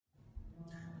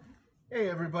Hey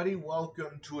everybody,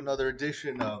 welcome to another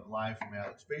edition of Live from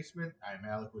Alec's Basement. I'm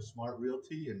Alec with Smart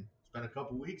Realty, and it's been a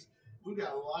couple weeks. We've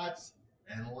got lots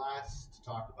and lots to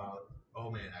talk about. Oh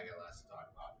man, I got lots to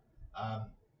talk about.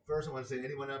 First, I want to say,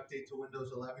 anyone update to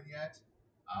Windows 11 yet?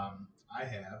 I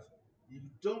have. You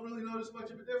don't really notice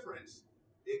much of a difference,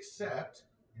 except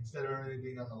instead of everything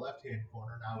being on the left-hand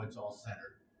corner, now it's all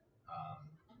centered, um,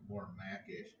 more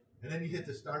Mac-ish. And then you hit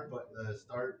the start button,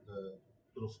 the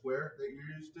little square that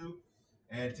you're used to,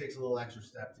 and it takes a little extra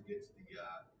step to get to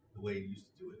the way you used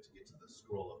to do it, to get to the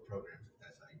scroll of programs if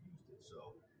that's how you used it.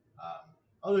 So,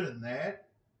 other than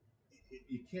that,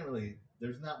 you can't really.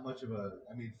 There's not much of a.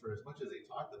 I mean, for as much as they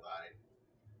talked about it,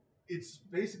 it's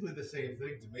basically the same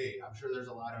thing to me. I'm sure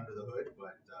there's a lot under the hood,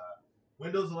 but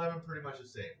Windows 11 pretty much the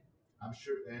same. I'm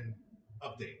sure. And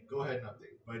update. Go ahead and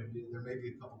update. But there may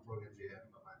be a couple programs you have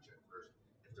to check first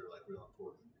if they're like real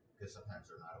important, because sometimes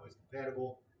they're not always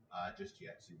compatible just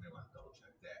yet. So you may want to double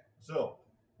check that. So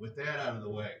with that out of the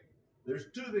way, there's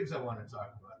two things I want to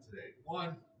talk about today.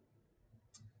 One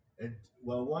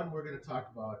we're going to talk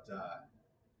about.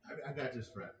 I got this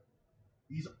friend.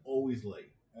 He's always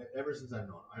late. Ever since I've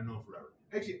known forever.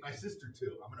 Actually, my sister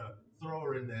too. I'm gonna throw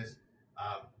her in this.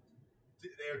 Um,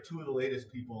 they are two of the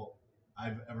latest people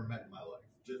I've ever met in my life.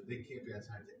 Just they can't be on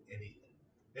time to anything,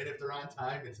 and if they're on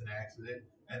time, it's an accident.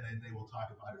 And then they will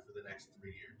talk about it for the next 3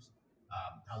 years,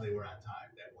 how they were on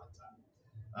time that one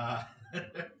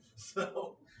time.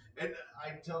 So, and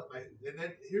I tell my, and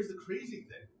then here's the crazy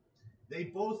thing: they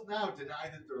both now deny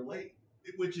that they're late,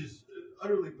 which is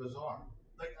utterly bizarre.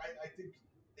 Like I think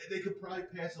they could probably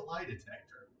pass a lie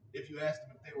detector if you asked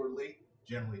them if they were late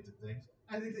generally to things.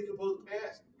 I think they could both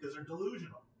pass because they're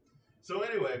delusional. So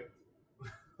anyway,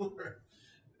 the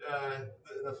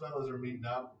fellows are meeting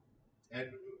up,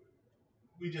 and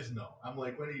we just know. I'm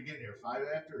like, when are you getting here? 5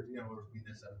 after? We're meeting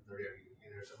at 7:30. Are you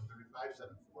getting here 7:35?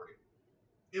 7:40.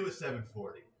 It was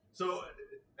 7:40. So,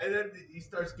 and then he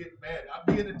starts getting mad.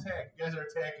 I'm being attacked. You guys are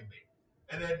attacking me.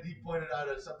 And then he pointed out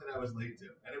something I was late to,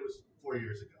 and it was 4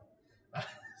 years ago.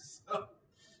 So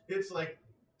it's like,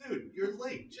 dude, you're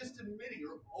late. Just admit it.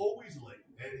 You're always late.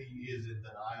 And he is in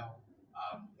denial,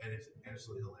 and it's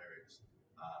absolutely hilarious.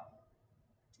 Um,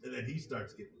 and then he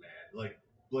starts getting mad, like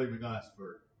blaming us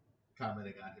for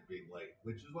commenting on him being late,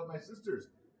 which is what my sister's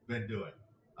been doing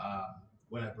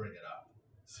when I bring it up.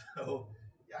 So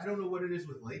I don't know what it is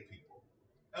with late people.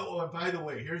 Oh, and by the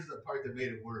way, here's the part that made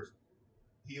it worse.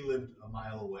 He lived a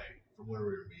mile away from where we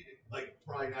were meeting, like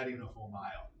probably not even a full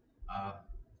mile. Um,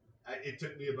 it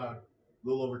took me about a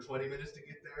little over 20 minutes to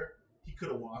get there. He could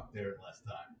have walked there in less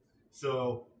time.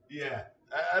 So yeah,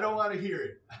 I don't want to hear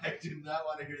it. I do not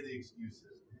want to hear the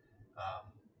excuses.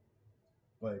 Um,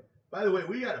 but by the way,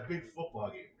 we got a big football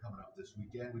game coming up this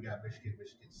weekend. We got Michigan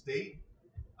State.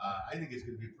 I think it's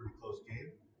going to be a pretty close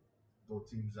game. Both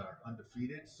teams are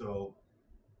undefeated, so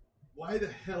why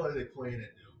the hell are they playing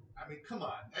at noon? I mean, come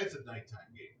on, that's a nighttime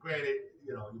game. Granted,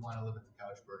 you want to limit the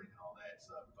couch burning and all that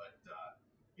stuff, but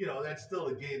that's still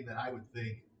a game that I would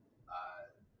think,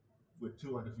 with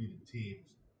two undefeated teams,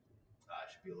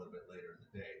 should be a little bit later in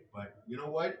the day. But you know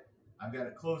what? I've got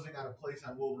a closing on a place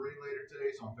on Wolverine later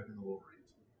today, so I'm picking the Wolverines.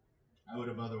 I would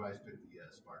have otherwise picked the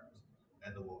Spartans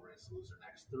and the Wolverines to lose their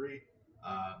next three.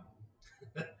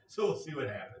 Um, so we'll see what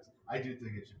happens. I do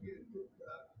think it should be a good,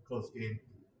 close game,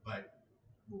 but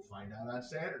we'll find out on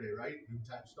Saturday, right?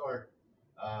 Noontime start.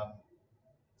 Um,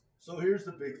 so here's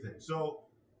the big thing. So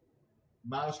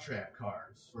mousetrap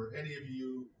cards. For any of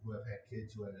you who have had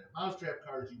kids who have had mousetrap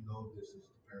cards, you know this is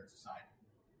the parents' assignment.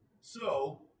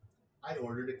 So I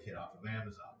ordered a kit off of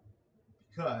Amazon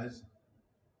because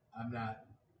I'm not.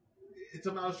 It's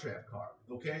a mousetrap card.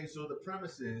 Okay, so the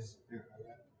premise is here, I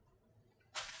got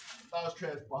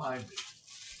mousetraps behind me.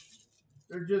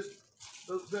 They're just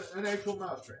an actual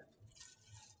mousetrap.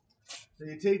 So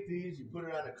you take these, you put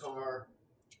it on a car.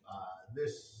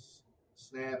 This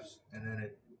snaps, and then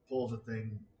it pulls a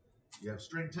thing. You have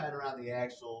string tied around the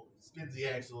axle, spins the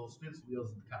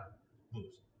wheels, and the car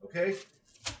moves. Okay?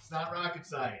 It's not rocket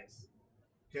science.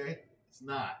 Okay? It's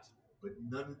not. But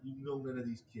none of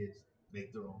these kids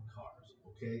make their own cars.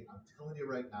 Okay? I'm telling you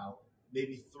right now,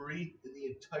 maybe 3 in the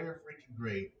entire freaking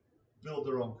grade build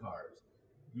their own cars.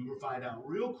 You will find out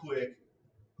real quick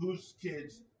whose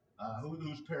kids,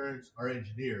 whose parents are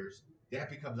engineers. That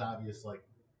becomes obvious, like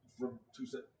from two.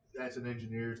 That's an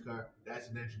engineer's car. That's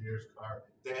an engineer's car.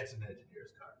 That's an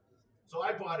engineer's car. So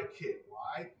I bought a kit.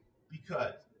 Why?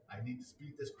 Because I need to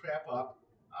speed this crap up.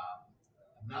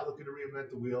 I'm not looking to reinvent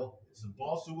the wheel. It's some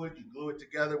balsa wood. You glue it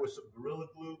together with some Gorilla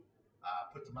Glue.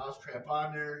 Put the mousetrap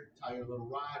on there. Tie your little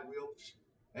rod, wheel,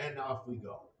 and off we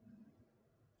go.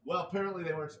 Well, apparently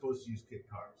they weren't supposed to use kit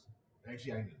cars.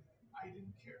 Actually, I knew that. I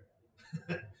didn't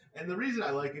care. And the reason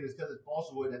I like it is because it's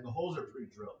balsa wood and the holes are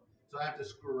pre-drilled, so I have to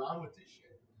screw around with this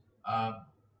shit. Um,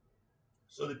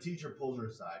 so the teacher pulls her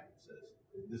aside and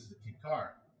says, "This is a kit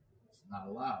car. It's not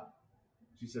allowed."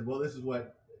 She said, "Well, this is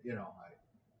what my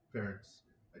parents,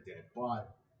 my dad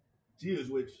bought to use,"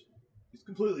 which is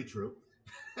completely true.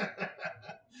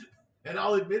 And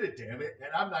I'll admit it, damn it.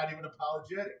 And I'm not even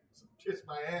apologetic. So kiss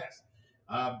my ass.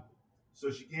 Um, so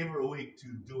she gave her a week to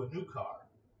do a new car.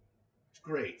 It's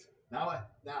great. Now I'm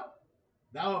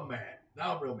mad.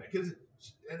 Now I'm real mad.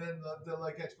 And then the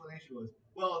like explanation was,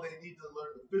 well, they need to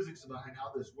learn the physics behind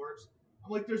how this works. I'm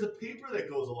like, there's a paper that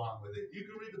goes along with it. You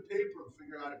can read the paper and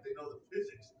figure out if they know the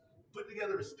physics. Put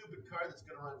together a stupid car that's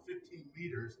going to run 15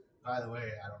 meters. By the way,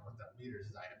 I don't know what that meters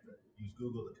is. I have to use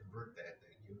Google to convert that.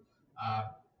 Thank you.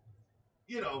 Uh,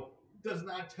 does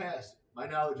not test my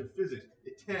knowledge of physics.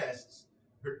 It tests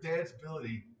her dad's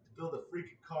ability to build a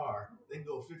freaking car, then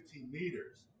go 15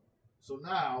 meters. So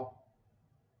now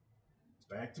it's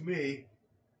back to me.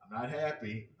 I'm not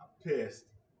happy. I'm pissed.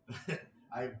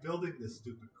 I'm building this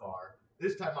stupid car,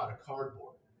 this time out of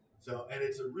cardboard. So, and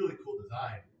it's a really cool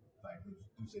design, if I do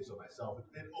say so myself.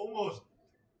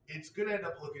 It's going to end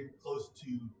up looking close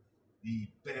to the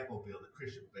Batmobile, the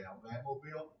Christian Bale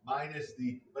Batmobile,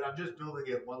 but I'm just building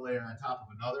it one layer on top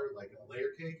of another, like a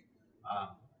layer cake.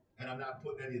 Um, and I'm not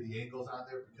putting any of the angles on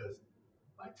there because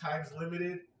my time's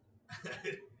limited.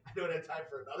 I don't have time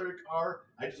for another car.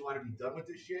 I just want to be done with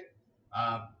this shit.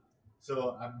 Um,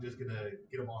 so I'm just gonna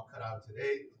get them all cut out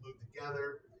today, glued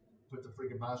together, put the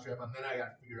freaking mousetrap on. Then I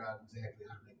got to figure out exactly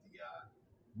how to make the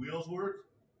wheels work.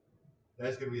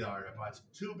 That's gonna be the hard part.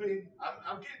 Tubing.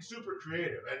 I'm getting super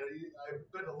creative, and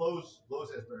I've been to Lowe's.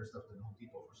 Lowe's has better stuff than Home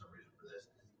Depot for some reason for this.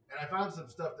 And I found some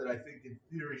stuff that I think in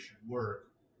theory should work.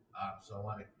 So I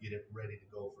want to get it ready to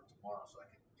go for tomorrow, so I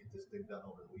can get this thing done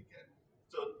over the weekend.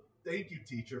 So thank you,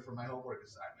 teacher, for my homework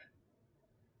assignment.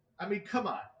 I mean, come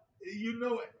on, you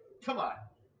know it. Come on,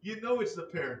 you know it's the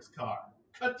parents' car.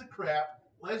 Cut the crap.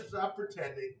 Let's stop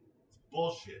pretending. It's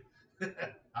bullshit.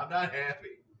 I'm not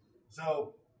happy.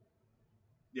 So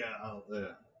yeah,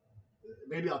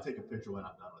 maybe I'll take a picture when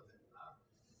I'm done with it.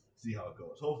 See how it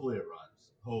goes. Hopefully it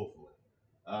runs. Hopefully.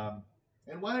 Um,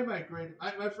 and why am I great?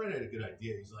 My friend had a good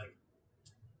idea.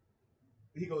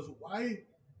 He goes, why?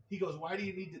 He goes, why do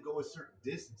you need to go a certain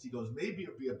distance? He goes, maybe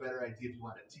it'd be a better idea if you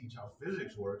want to teach how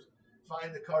physics works.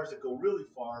 Find the cars that go really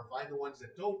far, find the ones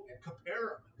that don't, and compare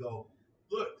them. And go,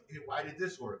 look, why did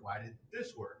this work? Why did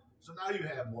this work? So now you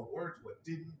have what worked, what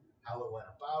didn't, how it went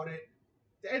about it.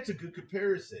 That's a good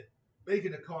comparison.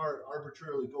 Making a car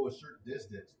arbitrarily go a certain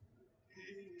distance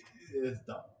is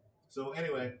dumb. So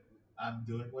anyway, I'm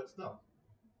doing what's dumb.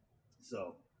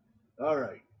 So, all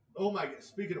right. Oh my God.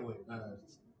 Speaking of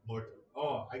more.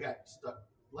 Oh, I got stuck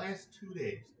last 2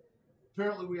 days.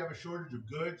 Apparently, we have a shortage of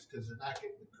goods because they're not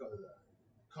getting the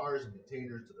cars and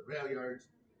containers to the rail yards.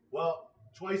 Well,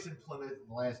 twice in Plymouth in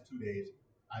the last 2 days,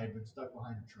 I have been stuck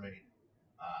behind a train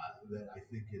that I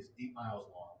think is 8 miles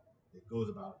long. It goes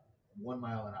about 1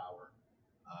 mile an hour.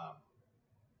 Um,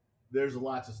 there's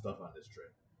lots of stuff on this train.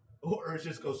 Or it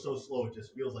just goes so slow, it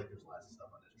just feels like there's lots of stuff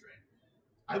on this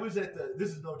train.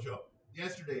 This is no joke.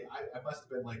 Yesterday, I must have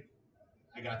been like,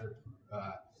 I got there.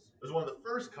 It was one of the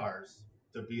first cars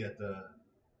to be at the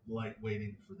light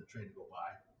waiting for the train to go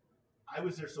by. I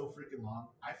was there so freaking long,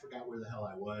 I forgot where the hell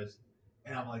I was.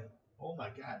 And I'm like, oh my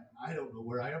God, I don't know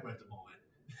where I am at the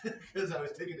moment. Because I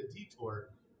was taking a detour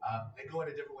and going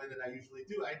a different way than I usually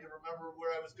do. I had to remember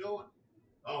where I was going.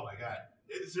 Oh my God.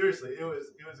 Seriously, it was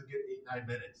a good 8-9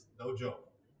 minutes. No joke.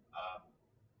 Um,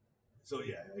 so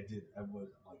yeah, I did. I'm like,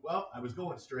 well, I was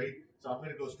going straight, so I'm going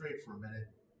to go straight for a minute,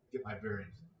 get my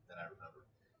bearings, then I remember.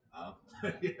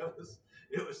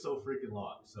 It was so freaking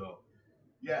long. So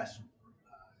yes,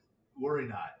 worry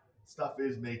not. Stuff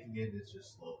is making it. It's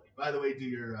just slowly. By the way, do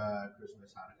your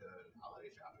Christmas, Hanukkah, holiday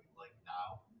shopping like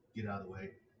now. Get out of the way.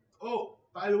 Oh,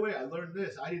 by the way, I learned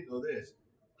this. I didn't know this.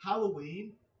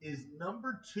 Halloween is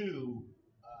number 2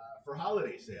 for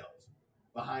holiday sales,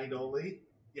 behind only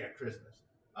Christmas.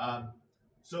 Um,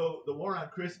 so the war on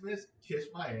Christmas, kiss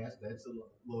my ass. That's a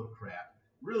load of crap.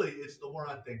 Really, it's the war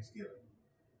on Thanksgiving.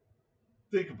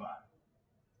 Think about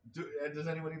it. Does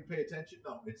anyone even pay attention?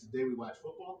 No. It's the day we watch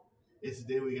football. It's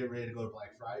the day we get ready to go to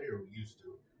Black Friday, or we used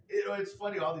to. It's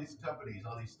funny, all these companies,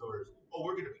 all these stores, oh,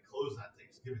 we're going to be closed on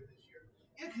Thanksgiving this year.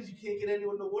 Yeah, because you can't get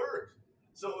anyone to work.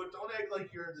 So don't act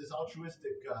like you're this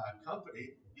altruistic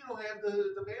company. You don't have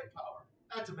the manpower.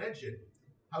 Not to mention,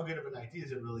 how good of an idea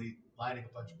is it really lining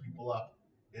a bunch of people up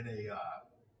in a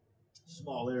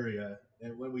small area,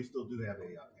 and when we still do have a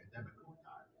pandemic going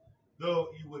on. Though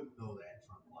you wouldn't know that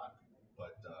from a lot of people.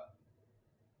 But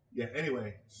yeah,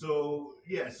 anyway, so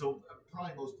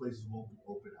probably most places won't be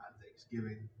open on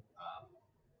Thanksgiving. Um,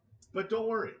 but don't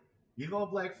worry, you go on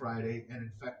Black Friday and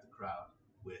infect the crowd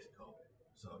with COVID.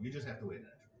 So you just have to wait an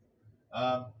extra week.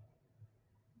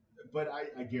 But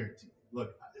I guarantee you,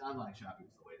 look, online shopping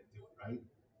is the way to do it, right?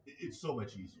 It's so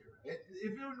much easier.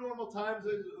 If you're in normal times,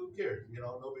 who cares?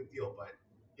 No big deal. But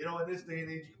in this day and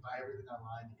age, you can buy everything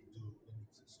online. You can do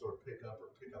store pickup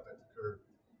or pick up at the curb,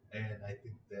 and I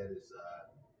think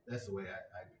that's the way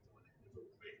I'd be doing it if it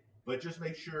were me. But just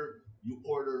make sure you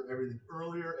order everything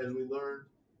earlier. As we learned,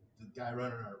 the guy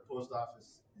running our post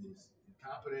office is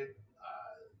incompetent.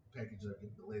 Packages are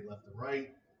getting delayed left and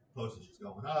right. Postage is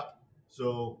going up.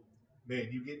 So, man,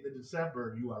 you get into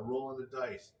December, you are rolling the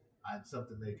dice on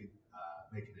something making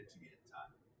it to you in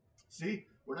time. See,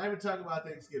 we're not even talking about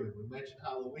Thanksgiving. We mentioned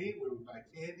Halloween where we buy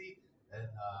candy, and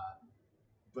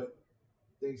but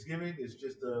Thanksgiving is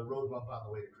just a road bump on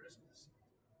the way to Christmas.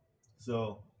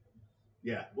 So,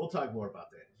 yeah, we'll talk more about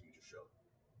that in a future show.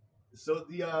 So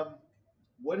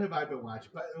what have I been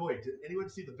watching? By the way, did anyone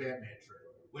see the Batman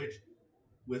trailer? Which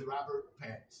with Robert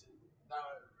Pattinson. Now,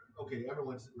 okay,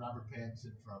 everyone's Robert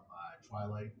Pattinson from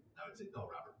Twilight. I would say no,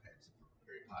 Robert Pattinson from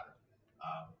Harry Potter.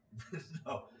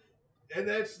 No, and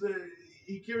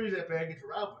he carries that baggage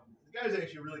around. But the guy's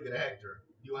actually a really good actor.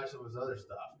 You watch some of his other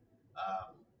stuff,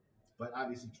 but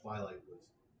obviously Twilight was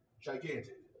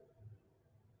gigantic.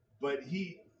 But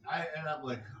I'm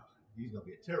like, oh, he's gonna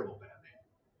be a terrible Batman.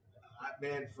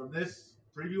 Man, from this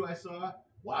preview I saw,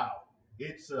 wow,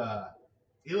 it's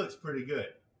he looks pretty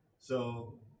good.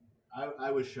 So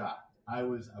I was shocked. I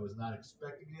was not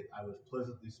expecting it. I was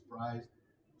pleasantly surprised.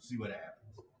 See what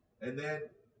happens. And then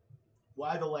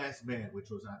Why the Last Man, which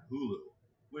was on Hulu,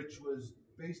 which was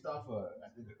based off I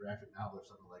think a graphic novel or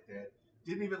something like that.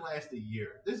 Didn't even last a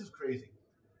year. This is crazy.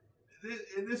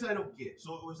 This I don't get.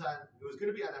 So it was on. It was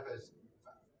going to be on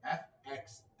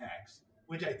FXX,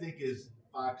 which I think is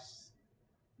Fox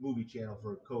movie channel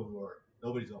for Code War.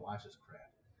 Nobody's gonna watch this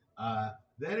crap.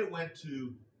 Then it went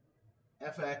to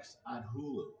FX on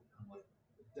Hulu. I'm like,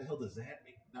 what the hell does that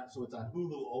mean? Not so it's on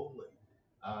Hulu only.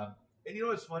 And you know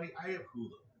what's funny? I have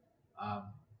Hulu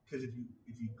because if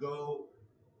you go,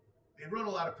 they run a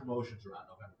lot of promotions around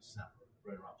November, December,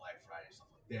 right around Black Friday, stuff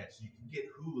like that. So you can get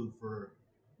Hulu for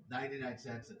 99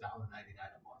 cents, $1.99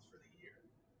 a month for the year.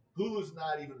 Hulu's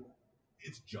not even.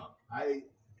 It's junk.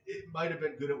 It might have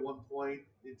been good at one point.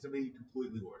 To me,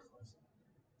 completely worthless.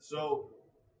 So,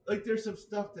 like, there's some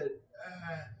stuff that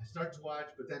I start to watch,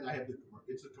 but then I have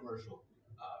it's a commercial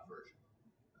version.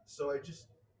 So I just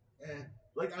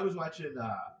like I was watching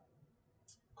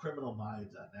Criminal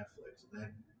Minds on Netflix, and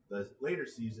then the later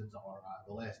seasons are on.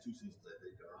 The last two seasons I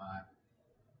think are on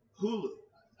Hulu.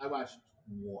 I watched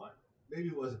one. Maybe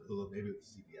it wasn't Hulu. Maybe it was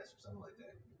CBS or something like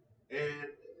that. And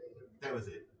that was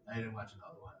it. I didn't watch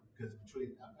another one because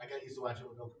I got used to watching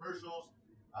with no commercials.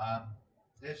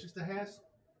 And it's just a hassle.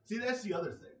 See, that's the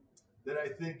other thing that I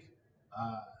think,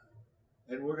 uh,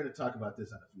 and we're going to talk about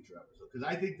this on a future episode because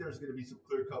I think there's going to be some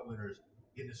clear cut winners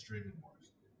in the streaming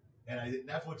wars, and I think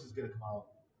Netflix is going to come out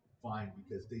fine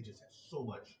because they just have so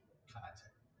much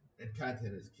content, and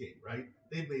content is king, right?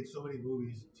 They've made so many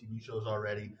movies, TV shows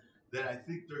already that I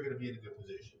think they're going to be in a good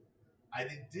position. I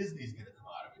think Disney's going to come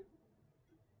out of it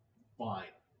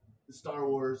fine. The Star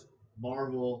Wars,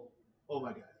 Marvel, oh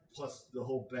my god, plus the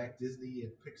whole back Disney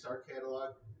and Pixar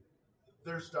catalog,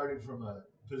 they're starting from a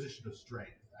position of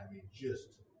strength. I mean, just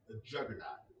a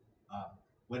juggernaut um,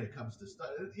 when it comes to stuff.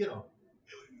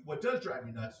 What does drive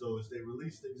me nuts though is they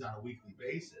release things on a weekly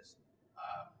basis,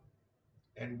 um,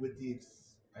 and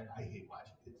and I hate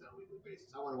watching things on a weekly basis.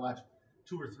 I want to watch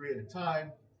two or three at a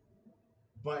time,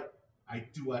 but I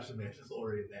do watch The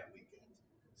Mandalorian that weekend.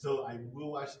 So I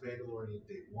will watch The Mandalorian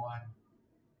day one.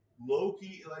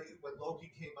 Loki, like when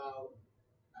Loki came out,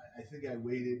 I think I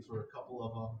waited for a couple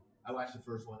of them. I watched the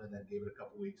first one and then gave it a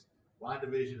couple weeks.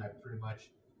 WandaVision, I pretty much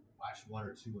watched one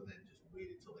or two and then just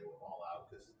waited till they were all out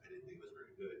because I didn't think it was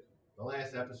very good. The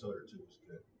last episode or two was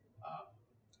good,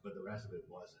 but the rest of it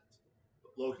wasn't.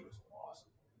 But Loki was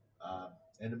awesome,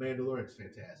 and The Mandalorian's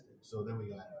fantastic. So then we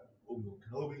got Obi-Wan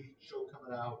Kenobi show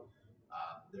coming out.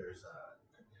 There's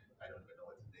I don't even know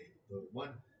what the name. The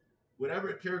one,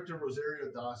 whatever character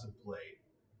Rosario Dawson played,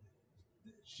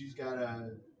 she's got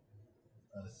a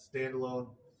standalone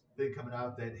thing coming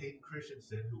out that Hayden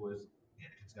Christensen, who was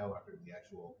Anakin Skywalker in the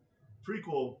actual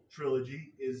prequel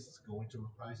trilogy, is going to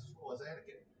reprise his role as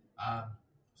Anakin.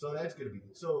 So that's going to be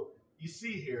good. So you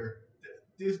see here,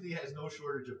 Disney has no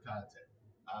shortage of content,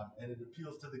 and it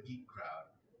appeals to the geek crowd,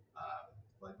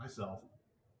 like myself,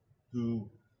 who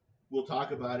we'll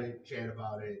talk about it, chat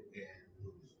about it, and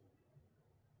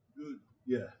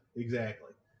yeah,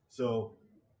 exactly. So,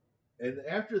 and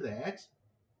after that,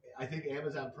 I think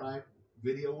Amazon Prime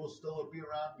Video will still be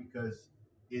around because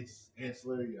it's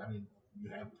ancillary. I mean, you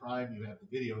have Prime, you have the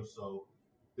video, so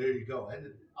there you go.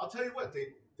 And I'll tell you what,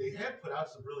 they have put out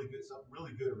some really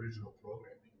good original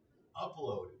programming.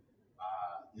 Upload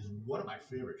is one of my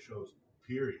favorite shows.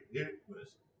 Period. It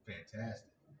was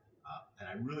fantastic, and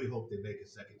I really hope they make a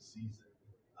second season.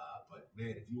 But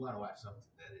man, if you want to watch something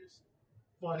that is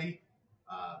funny,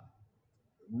 uh,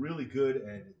 really good,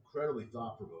 and incredibly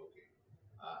thought provoking,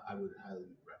 I would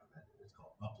highly recommend it. It's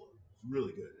called Upload. It's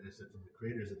really good, and it's from the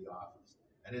creators of The Office.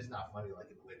 And it's not funny like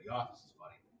in the way The Office is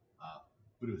funny,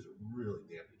 but it was a really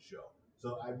damn good show.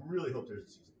 So I really hope there's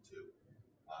a season two.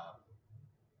 Um,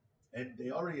 and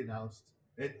they already announced,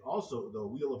 and also the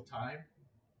Wheel of Time,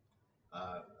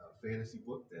 a fantasy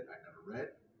book that I never read,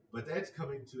 but that's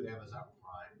coming to Amazon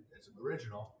Prime. It's an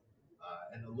original,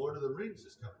 and the Lord of the Rings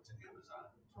is coming to Amazon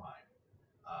Prime.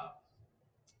 Uh,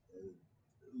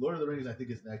 Lord of the Rings, I think,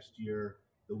 is next year.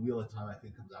 The Wheel of Time, I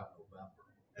think, comes out in November.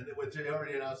 And they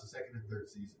already announced the second and third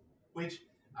season, which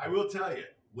I will tell you,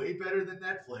 way better than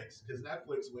Netflix, because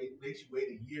Netflix makes you wait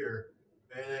a year,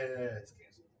 and it's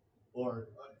canceled. Or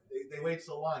they wait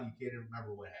so long, you can't even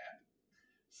remember what happened.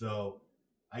 So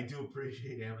I do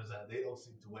appreciate Amazon. They don't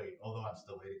seem to wait, although I'm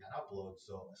still waiting on upload,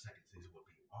 so a second season would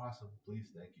be awesome. Please,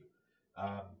 thank you.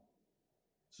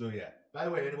 So, yeah. By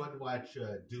the way, anyone watch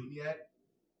Dune yet?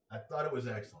 I thought it was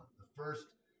excellent. The first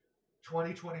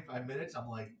 20, 25 minutes, I'm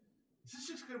like, is this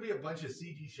just going to be a bunch of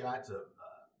CG shots of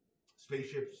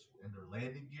spaceships and their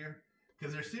landing gear?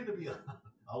 Because there seemed to be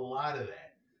a lot of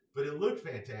that. But it looked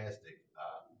fantastic.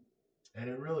 And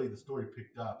it really, the story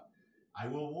picked up. I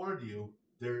will warn you,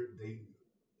 the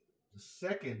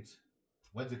second,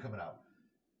 when's it coming out?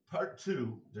 Part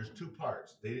two, there's two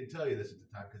parts. They didn't tell you this at the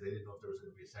time because they didn't know if there was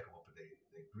going to be a second one, but they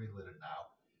greenlit it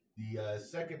now. The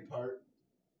second part,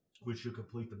 which should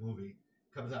complete the movie,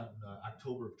 comes out in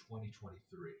October of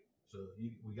 2023. So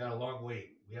we got a long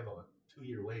wait. We have a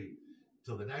 2-year wait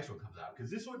till the next one comes out. Because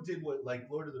this one did what like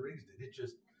Lord of the Rings did. It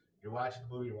just, you're watching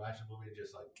the movie, and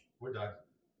just like, we're done.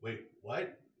 Wait,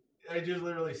 what? I just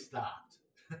literally stopped.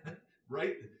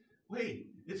 Right?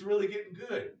 Wait, it's really getting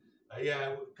good.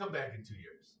 Yeah, come back in 2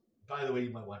 years. By the way,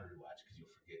 you might want to rewatch because you'll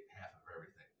forget half of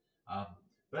everything.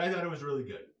 But I thought it was really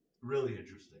good, really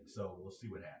interesting. So we'll see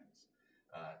what happens.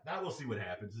 Now we'll see what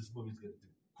happens. This movie's going to do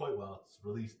quite well. It's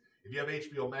released. If you have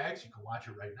HBO Max, you can watch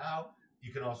it right now.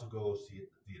 You can also go see it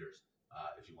in the theaters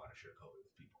if you want to share COVID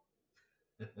with people.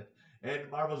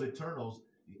 And Marvel's Eternals,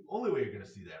 the only way you're going to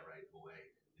see that right away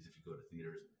is if you go to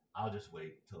theaters. I'll just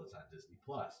wait until it's on Disney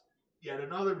Plus. Yet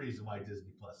another reason why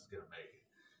Disney Plus is going to make it.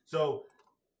 So,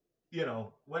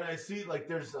 when I see like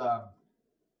there's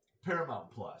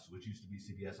Paramount Plus, which used to be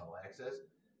CBS All Access,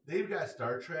 they've got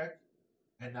Star Trek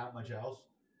and not much else.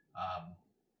 Um,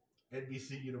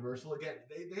 NBC Universal, again,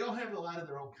 they all have a lot of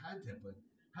their own content, but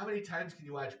how many times can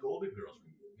you watch Golden Girls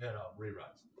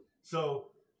reruns?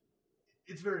 So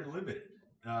it's very limited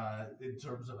in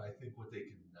terms of I think what they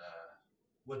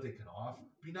can offer.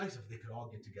 It'd be nice if they could all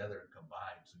get together and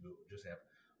combine, so you just have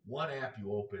one app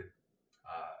you open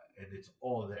and it's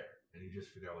all there, and you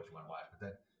just figure out what you want to watch. But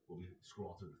then we'll be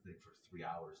scrolling through the thing for 3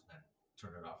 hours and then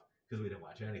turn it off because we didn't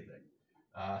watch anything.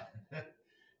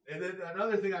 And then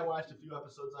another thing I watched a few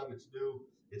episodes of, it's new.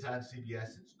 It's on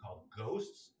CBS. It's called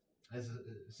Ghosts. It's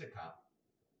a sitcom.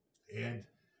 And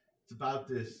it's about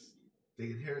this, they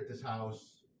inherit this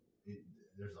house.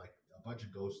 There's like a bunch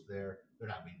of ghosts there. They're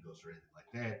not mean ghosts or anything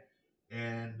like that.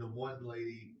 And the one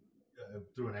lady,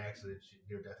 through an accident,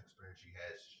 near-death experience she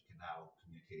has, she can now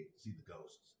communicate, see the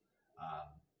ghosts. Um,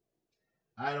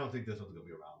 I don't think this one's going to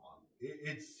be around long.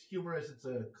 It's humorous. It's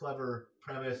a clever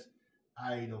premise.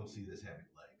 I don't see this having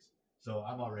legs. So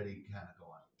I'm already kind of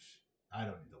going, I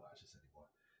don't need to watch this anymore.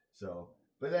 So,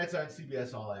 but that's on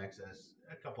CBS All Access.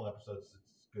 A couple episodes.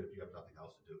 It's good if you have nothing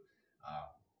else to do.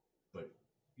 But,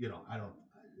 I don't,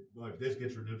 if this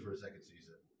gets renewed for a second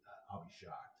season, I'll be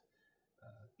shocked.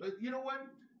 But you know what?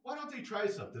 Why don't they try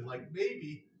something? Like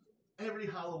maybe every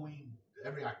Halloween,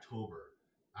 every October,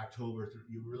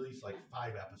 you release like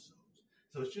 5 episodes.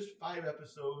 So it's just 5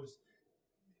 episodes.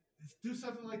 Do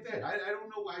something like that. I don't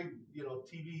know why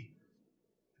TV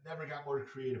never got more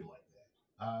creative like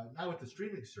that. Now with the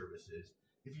streaming services,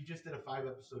 if you just did a 5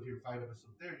 episode here, 5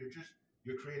 episode there,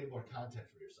 you're creating more content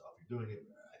for yourself. You're doing it,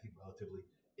 I think, relatively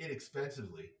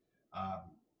inexpensively.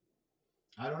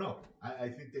 I don't know. I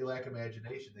think they lack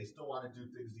imagination. They still want to do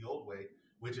things the old way,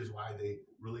 which is why they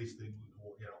release the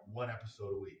 1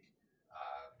 episode a week.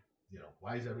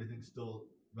 Why is everything still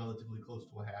relatively close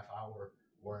to a half hour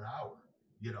or an hour.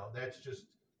 You know,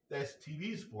 that's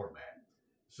TV's format.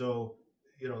 So,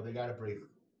 you know, they got to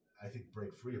I think,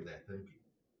 break free of that thinking.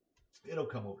 It'll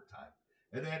come over time.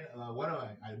 And then one of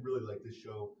I really like this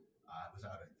show. It was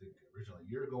out, I think, originally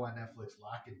a year ago on Netflix,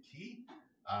 Lock and Key.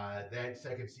 That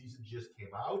second season just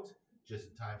came out, just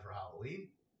in time for Halloween.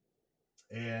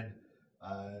 And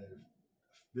uh,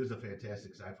 this is a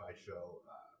fantastic sci-fi show.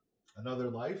 Another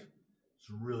Life. It's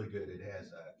really good. It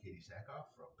has Katie Sackhoff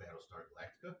from Battlestar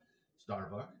Galactica,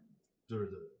 Starbuck, the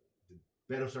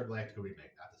Battlestar Galactica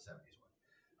remake, not the '70s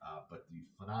one, but the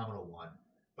phenomenal one.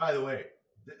 By the way,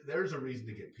 there's a reason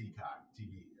to get Peacock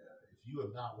TV. If you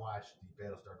have not watched the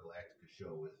Battlestar Galactica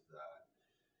show with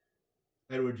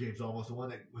Edward James Olmos, the one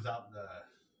that was out in the,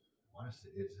 I want to say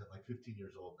it's like 15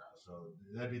 years old now, so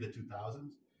that'd be the 2000s.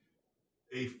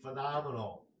 A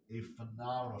phenomenal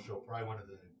show. Probably one of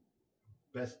the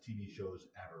best TV shows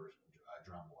ever,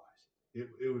 drama wise.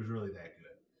 It was really that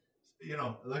good. You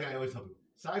know, like I always tell people,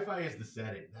 sci-fi is the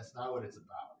setting. That's not what it's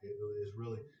about. It is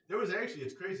really. There was actually,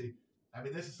 it's crazy. I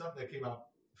mean, this is something that came out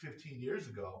 15 years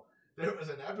ago. There was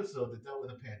an episode that dealt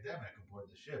with a pandemic aboard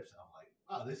the ships. I'm like,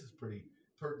 oh, this is pretty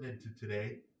pertinent to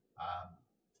today.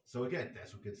 So again,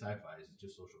 that's what good sci-fi is. It's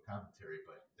just social commentary,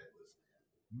 but that was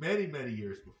many, many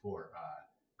years before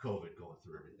COVID going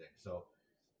through everything. So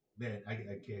man, I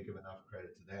can't give enough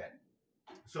credit to that.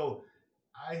 So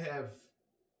I have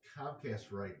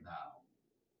Comcast right now,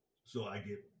 so I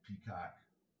get Peacock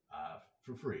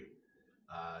for free.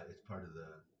 It's part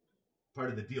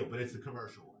of the deal, but it's the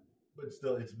commercial one. But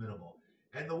still, it's minimal.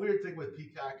 And the weird thing with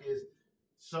Peacock is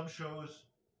some shows,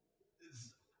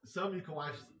 some you can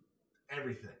watch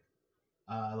everything,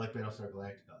 like Battlestar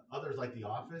Galactica. Others, like The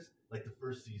Office, like the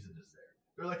first season is there.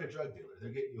 They're like a drug dealer.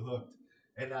 They're getting you hooked.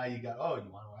 And now you got, oh, you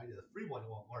want to watch the free one? It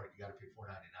won't work. You got to pay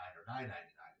 $4.99 or $9.99 if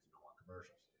you don't want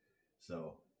commercials.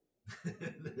 So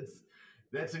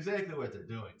that's exactly what they're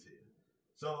doing to you.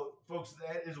 So, folks,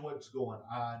 that is what's going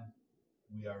on.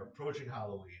 We are approaching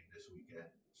Halloween this weekend,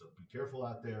 so be careful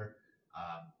out there.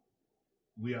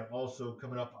 We are also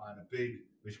coming up on a big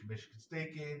Michigan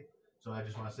State game, so I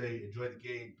just want to say enjoy the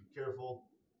game. Be careful.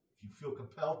 If you feel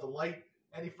compelled to light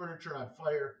any furniture on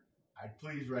fire, I'd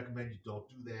please recommend you don't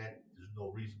do that. There's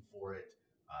no reason for it.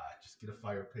 Just get a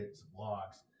fire pit and some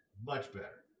logs. Much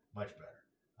better. Much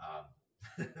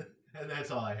better. And that's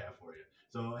all I have for you.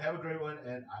 So have a great one,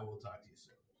 and I will talk to you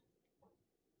soon.